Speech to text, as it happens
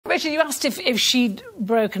Rachel, you asked if she'd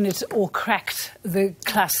broken it or cracked the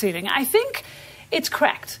class ceiling. I think it's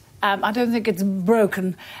cracked. I don't think it's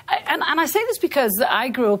broken. And I say this because I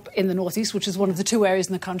grew up in the northeast, which is one of the two areas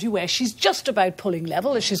in the country where she's just about pulling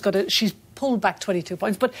level. She's pulled back 22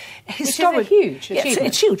 points. But historically, huge achievement. Yes,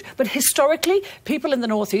 it's huge. But historically, people in the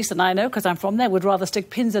northeast, and I know because I'm from there, would rather stick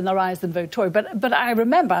pins in their eyes than vote Tory. But I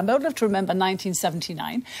remember, I'm old enough to remember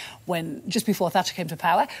 1979, when just before Thatcher came to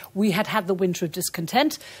power, we had the winter of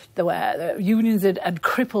discontent. There were unions that had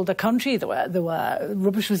crippled the country. There were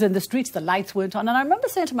rubbish was in the streets. The lights weren't on. And I remember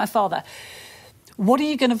saying to my father, what are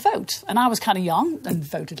you going to vote? And I was kind of young and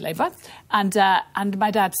voted Labour. And my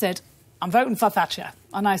dad said, I'm voting for Thatcher.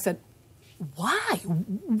 And I said, why?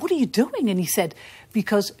 What are you doing? And he said,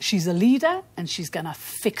 because she's a leader and she's going to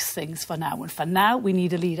fix things for now. And for now, we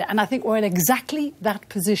need a leader. And I think we're in exactly that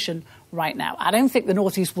position right now. I don't think the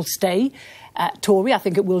North East will stay Tory. I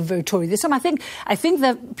think it will vote Tory this time. I think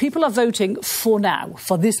that people are voting for now,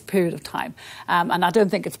 for this period of time. And I don't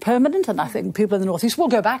think it's permanent. And I think people in the North East will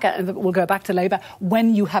go back to Labour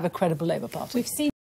when you have a credible Labour Party. We've seen